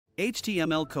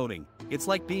HTML coding, it's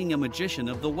like being a magician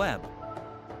of the web.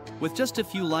 With just a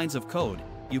few lines of code,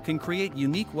 you can create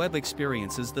unique web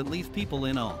experiences that leave people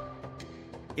in awe.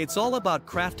 It's all about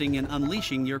crafting and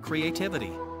unleashing your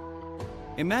creativity.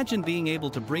 Imagine being able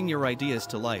to bring your ideas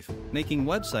to life, making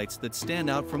websites that stand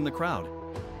out from the crowd.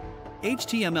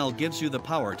 HTML gives you the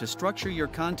power to structure your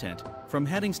content, from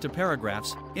headings to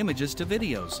paragraphs, images to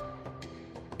videos.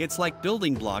 It's like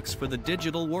building blocks for the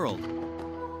digital world.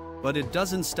 But it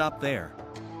doesn't stop there.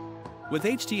 With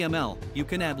HTML, you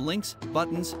can add links,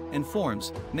 buttons, and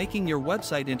forms, making your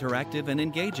website interactive and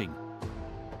engaging.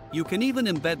 You can even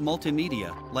embed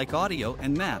multimedia, like audio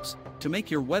and maps, to make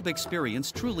your web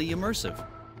experience truly immersive.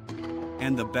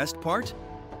 And the best part?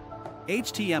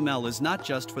 HTML is not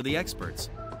just for the experts.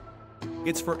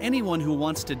 It's for anyone who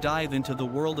wants to dive into the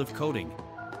world of coding.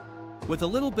 With a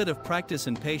little bit of practice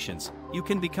and patience, you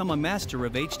can become a master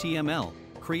of HTML,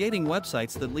 creating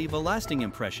websites that leave a lasting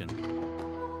impression.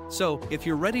 So, if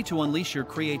you're ready to unleash your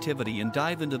creativity and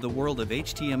dive into the world of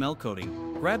HTML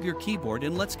coding, grab your keyboard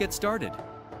and let's get started.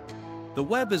 The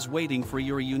web is waiting for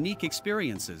your unique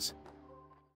experiences.